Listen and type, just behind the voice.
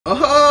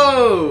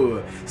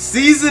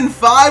Season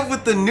 5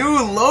 with the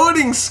new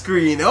loading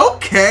screen.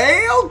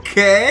 Okay,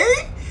 okay.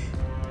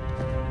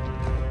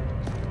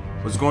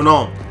 What's going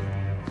on?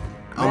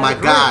 Oh my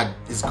god,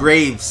 it's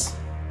Graves.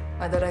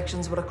 My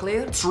directions were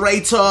clear.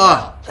 Traitor!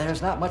 Well,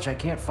 there's not much I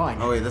can't find.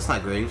 Oh wait, that's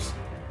not Graves.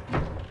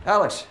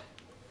 Alex.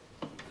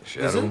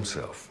 Shadow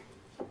himself.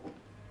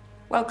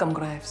 Welcome,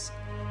 Graves.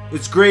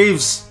 It's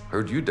Graves.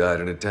 Heard you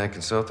died in a tank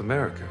in South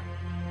America.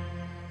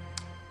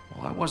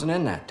 Well, I wasn't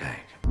in that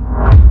tank.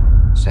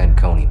 Send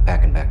Coney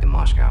packing back to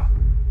Moscow.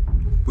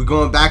 We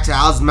going back to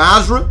Al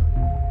Mazrah?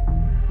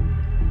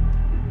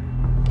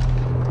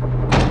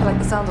 I like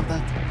the sound of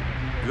that.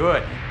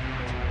 Good.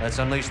 Let's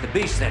unleash the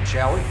beast then,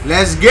 shall we?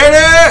 Let's get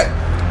it!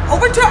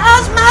 Over to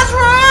Al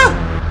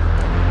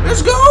Mazrah!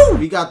 Let's go!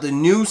 We got the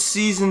new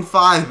Season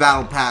 5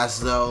 Battle Pass,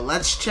 though.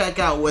 Let's check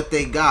out what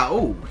they got.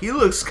 Oh, he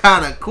looks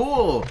kind of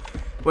cool.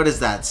 What is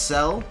that,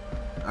 Cell?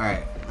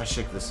 Alright, let's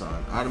check this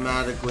on.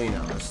 Automatically,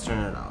 no, let's turn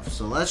it off.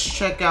 So let's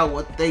check out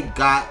what they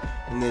got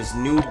in this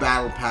new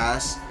Battle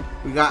Pass.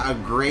 We got a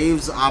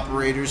Graves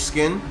Operator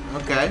skin.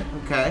 Okay,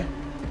 okay.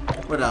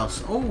 What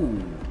else? Oh,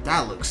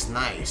 that looks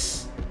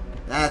nice.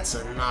 That's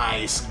a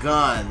nice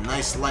gun.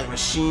 Nice light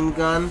machine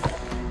gun.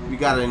 We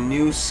got a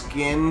new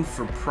skin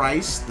for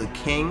Price, the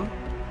King.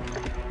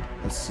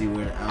 Let's see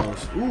what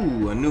else.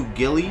 Ooh, a new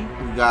ghillie.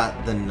 We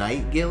got the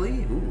Night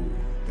Ghillie. Ooh,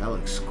 that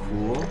looks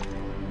cool.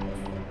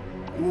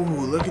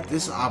 Ooh, look at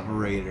this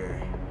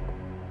operator.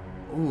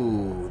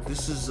 Ooh,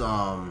 this is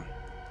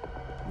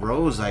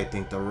Rose, I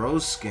think, the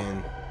Rose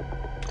skin.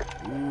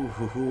 Ooh,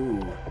 hoo,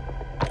 hoo.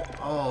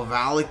 Oh,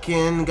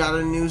 Valican got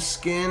a new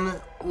skin.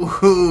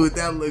 Ooh,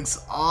 that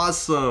looks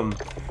awesome.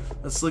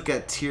 Let's look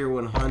at tier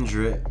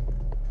 100.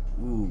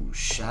 Ooh,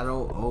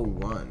 Shadow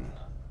 01.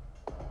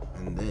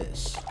 And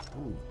this.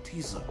 Ooh,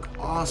 these look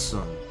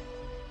awesome.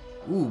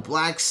 Ooh,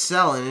 Black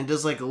Cell, and it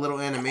does like a little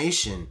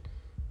animation.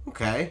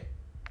 Okay.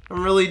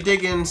 I'm really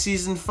digging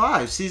Season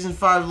 5. Season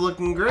 5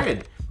 looking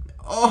great.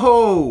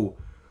 Oh,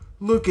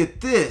 look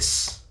at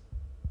this.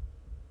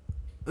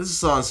 This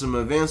is on some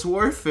Advanced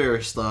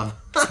Warfare stuff.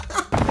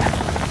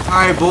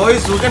 Alright,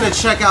 boys, we're gonna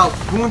check out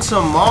Punta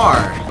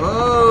Mar.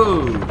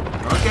 Oh,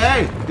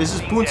 okay. This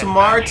is Punta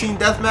Mar Team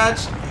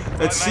Deathmatch.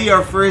 Let's see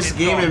our first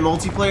game in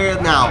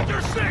multiplayer. Now,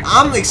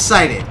 I'm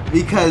excited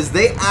because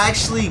they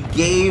actually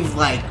gave,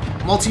 like,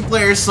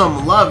 multiplayer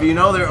some love, you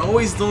know? They're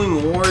always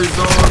doing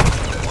Warzone.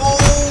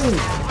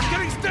 Oh!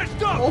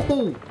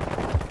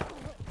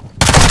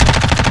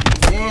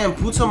 Damn,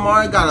 Punta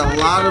Mar got a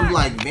lot of,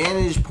 like,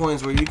 vantage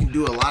points where you can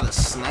do a lot of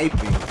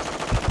sniping.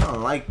 I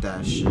don't like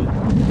that shit.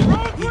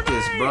 Eat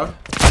this, bro.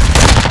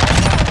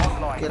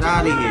 Get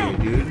out of here,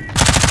 dude.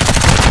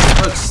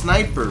 Look,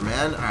 sniper,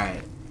 man.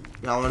 Alright.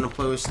 Y'all want to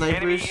play with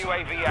snipers? We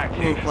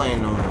ain't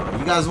playing no more.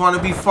 You guys want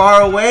to be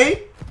far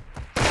away?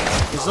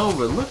 It's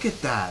over. Look at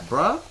that,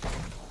 bro.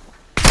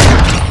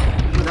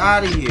 Get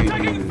out of here,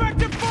 dude.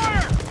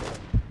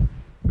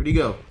 Where'd he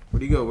go?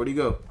 Where'd he go? Where'd he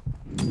go?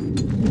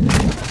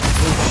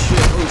 Oh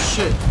shit, oh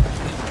shit.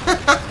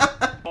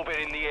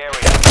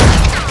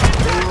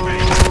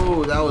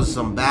 Oh, that was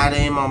some bad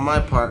aim on my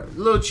part.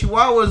 Little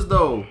chihuahuas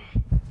though.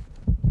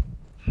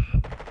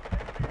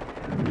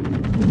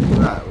 Where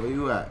you at? Where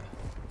you at?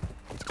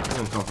 He's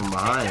gonna come from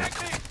behind.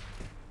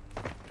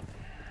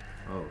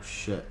 Oh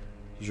shit.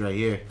 He's right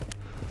here.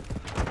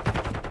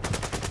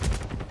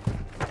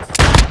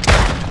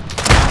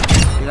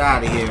 Get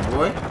out of here,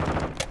 boy.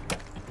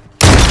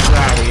 Get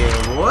out of here,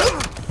 boy.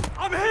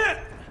 I'm hit!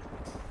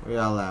 Where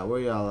y'all at?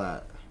 Where y'all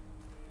at?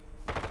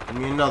 Give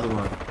me another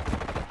one.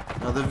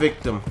 Another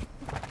victim.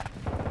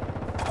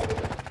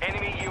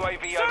 Enemy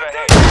UAV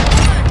overhead.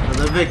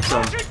 Another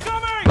victim.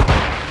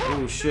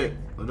 Oh shit.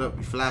 What up?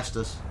 You flashed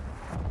us.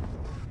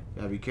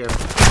 Gotta be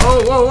careful.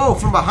 Oh, whoa, whoa,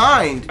 from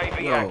behind.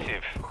 Yo,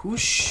 who's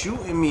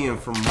shooting me and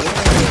from where?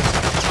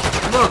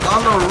 Look,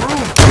 on the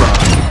roof,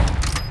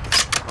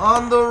 bro.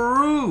 On the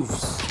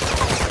roofs.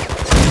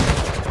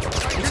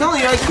 I'm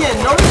telling you, I can't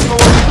notice no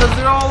one because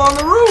they're all on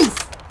the roof.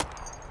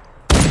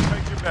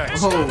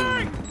 Oh,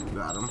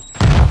 got him.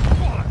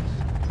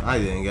 I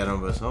didn't get him,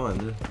 but someone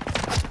did.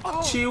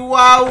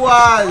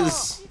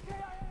 Chihuahuas!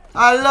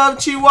 I love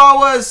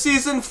Chihuahuas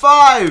Season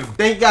 5!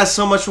 Thank you guys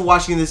so much for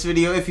watching this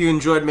video. If you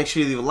enjoyed, make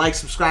sure you leave a like,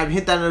 subscribe,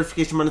 hit that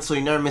notification button so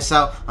you never miss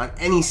out on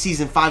any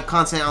Season 5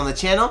 content on the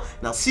channel.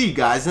 And I'll see you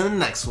guys in the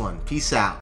next one. Peace out.